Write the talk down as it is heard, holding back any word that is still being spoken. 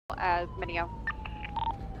as Minio.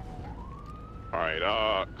 Alright,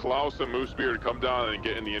 Klaus and Moosebeard come down and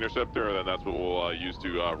get in the interceptor, and then that's what we'll use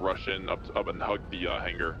to rush in up and hug the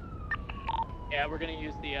hangar. Yeah, we're gonna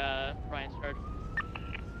use the Ryan's charge.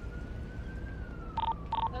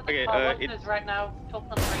 Okay, it's right now. Talk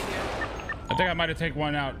on the radio. I think I might have taken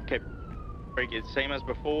one out. Okay, break. It's same as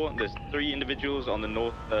before. There's 3 individuals on the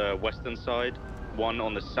north western side, 1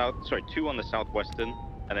 on the south. Sorry, 2 on the southwestern,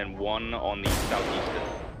 and then 1 on the southeastern.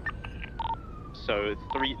 So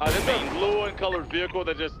 3. This is a blue and colored vehicle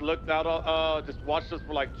that just looked out. Just watched us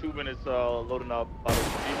for like 2 minutes, loading up.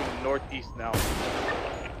 Even northeast now.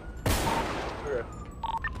 Okay.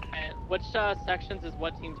 And which sections is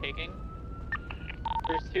what team taking?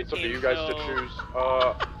 There's 2 teams. It's up to you guys to choose.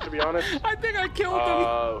 To be honest, I think I killed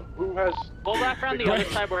him. Who has? We'll wrap around the other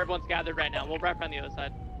side where everyone's gathered right now. We'll wrap around the other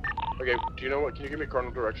side. Okay. Do you know what? Can you give me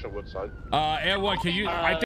cardinal direction of what side? Air 1, can you? I think